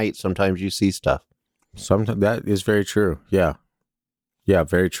 Driving at night, sometimes you see stuff. Sometimes that is very true. Yeah. Yeah,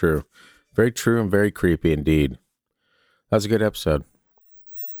 very true. Very true and very creepy indeed. That was a good episode.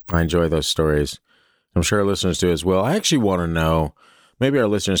 I enjoy those stories. I'm sure our listeners do as well. I actually want to know, maybe our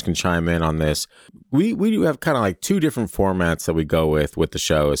listeners can chime in on this. We do have kind of like 2 different formats that we go with the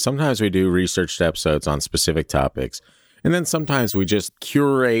show. Sometimes we do researched episodes on specific topics. And then sometimes we just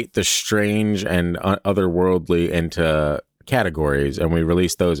curate the strange and otherworldly into categories and we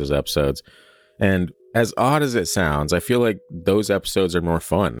release those as episodes. And as odd as it sounds, I feel like those episodes are more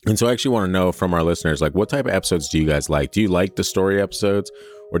fun. And so I actually want to know from our listeners, like, what type of episodes do you guys like? Do you like the story episodes,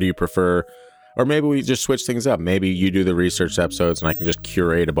 or do you prefer, or maybe we just switch things up? Maybe you do the research episodes and I can just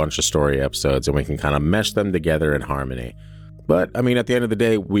curate a bunch of story episodes and we can kind of mesh them together in harmony. But I mean, at the end of the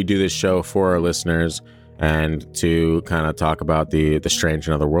day, we do this show for our listeners and to kind of talk about the strange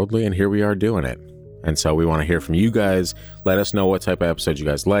and otherworldly, and here we are doing it. And so we want to hear from you guys. Let us know what type of episodes you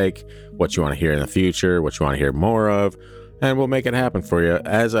guys like, what you want to hear in the future, what you want to hear more of, and we'll make it happen for you.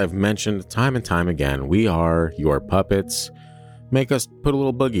 As I've mentioned time and time again, we are your puppets. Make us put a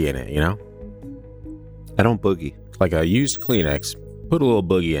little boogie in it, you know? I don't boogie. Like a used Kleenex, put a little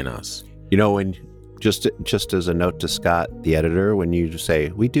boogie in us. When just as a note to Scott, the editor, when you say,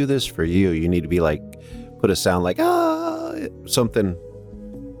 we do this for you, you need to be like, put a sound like, something,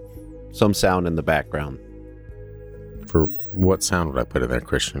 some sound in the background. For what sound would I put in there,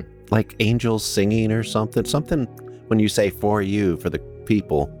 Christian? Like angels singing or something. Something when you say for you, for the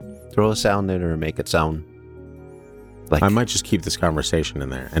people, throw a sound in or make it sound like... I might just keep this conversation in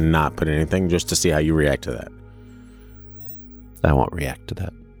there and not put anything just to see how you react to that. I won't react to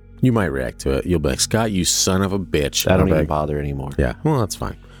that. You might react to it. You'll be like, Scott, you son of a bitch. I don't even bother anymore. Yeah, well, that's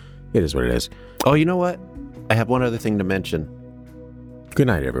fine. It is what it is. Oh, you know what? I have one other thing to mention. Good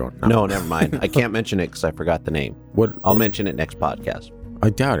night, everyone. No, never mind. I can't mention it because I forgot the name. What? I'll mention it next podcast. I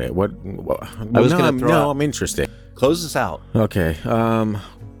doubt it. What I was going to throw out. I'm interested. Close this out. Okay.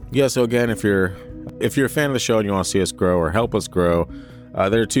 Yeah, so again, if you're a fan of the show and you want to see us grow or help us grow,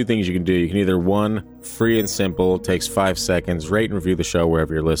 there are two things you can do. You can either, one, free and simple, takes 5 seconds, rate and review the show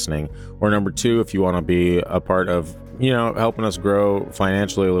wherever you're listening. Or number two, if you want to be a part of, helping us grow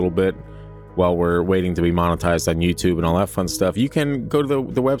financially a little bit while we're waiting to be monetized on YouTube and all that fun stuff, you can go to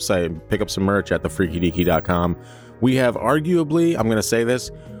the website and pick up some merch at thefreakydeaky.com. We have arguably, I'm going to say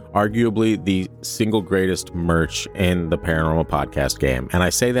this, arguably the single greatest merch in the paranormal podcast game. And I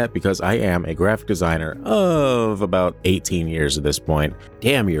say that because I am a graphic designer of about 18 years at this point.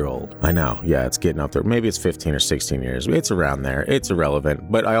 Damn, you're old. I know. Yeah, it's getting up there. Maybe it's 15 or 16 years. It's around there. It's irrelevant.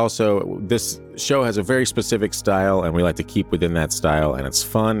 But this show has a very specific style, and we like to keep within that style. And it's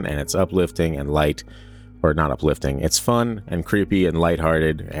fun, and it's uplifting and light. Or not uplifting. It's fun and creepy and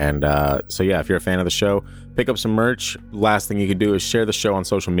lighthearted. And so yeah, if you're a fan of the show, pick up some merch. Last thing you can do is share the show on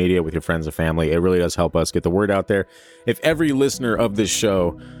social media with your friends and family. It really does help us get the word out there. If every listener of this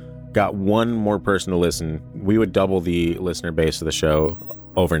show got one more person to listen, we would double the listener base of the show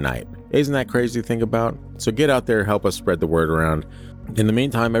overnight. Isn't that crazy to think about? So get out there, help us spread the word around. In the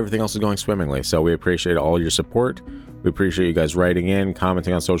meantime, everything else is going swimmingly. So we appreciate all your support. We appreciate you guys writing in,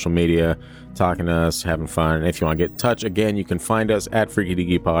 commenting on social media, talking to us, having fun. And if you want to get in touch, again, you can find us at Freaky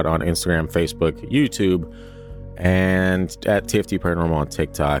Deaky Pod on Instagram, Facebook, YouTube, and at TFT Paranormal on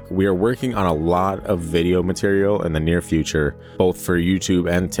TikTok. We are working on a lot of video material in the near future, both for YouTube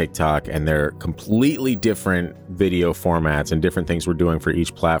and TikTok, and they're completely different video formats and different things we're doing for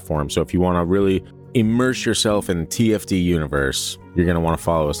each platform. So if you want to really immerse yourself in TFT universe, you're going to want to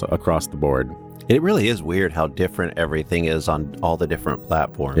follow us across the board. It really is weird how different everything is on all the different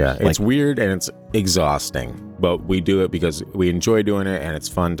platforms. Yeah, it's weird and it's exhausting, but we do it because we enjoy doing it, and it's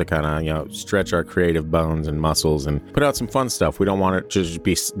fun to kind of, stretch our creative bones and muscles and put out some fun stuff. We don't want it to just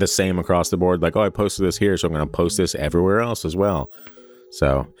be the same across the board, like, I posted this here, so I'm going to post this everywhere else as well.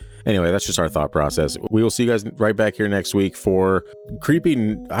 So anyway, that's just our thought process. We will see you guys right back here next week for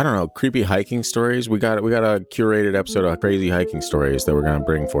creepy hiking stories. We got a curated episode of crazy hiking stories that we're going to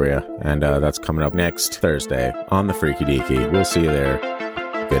bring for you. And that's coming up next Thursday on the Freaky Deaky. We'll see you there.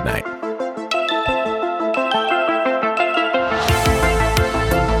 Good night.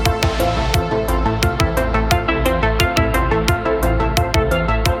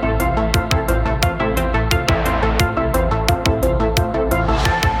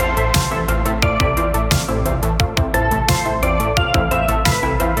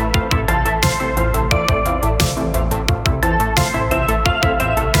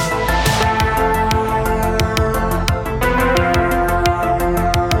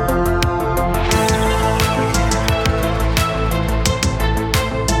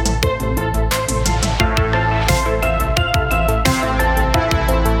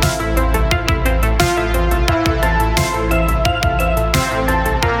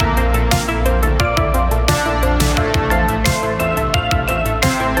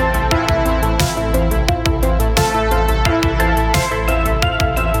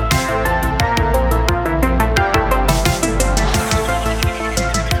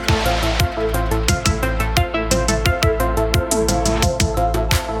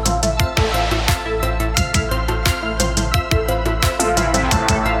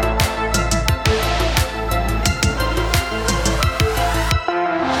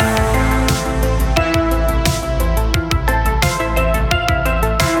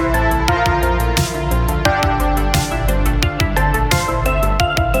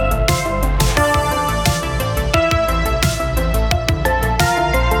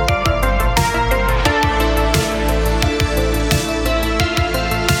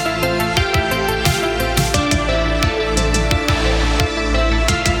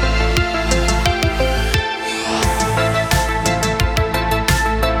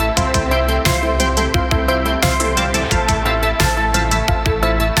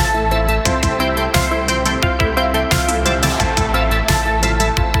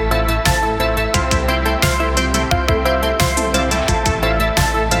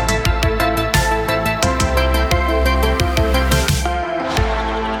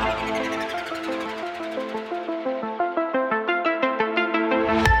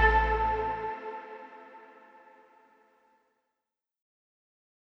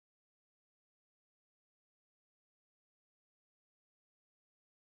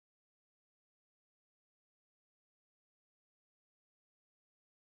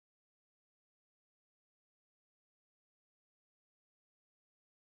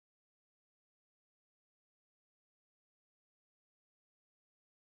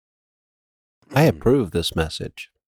 I approve this message.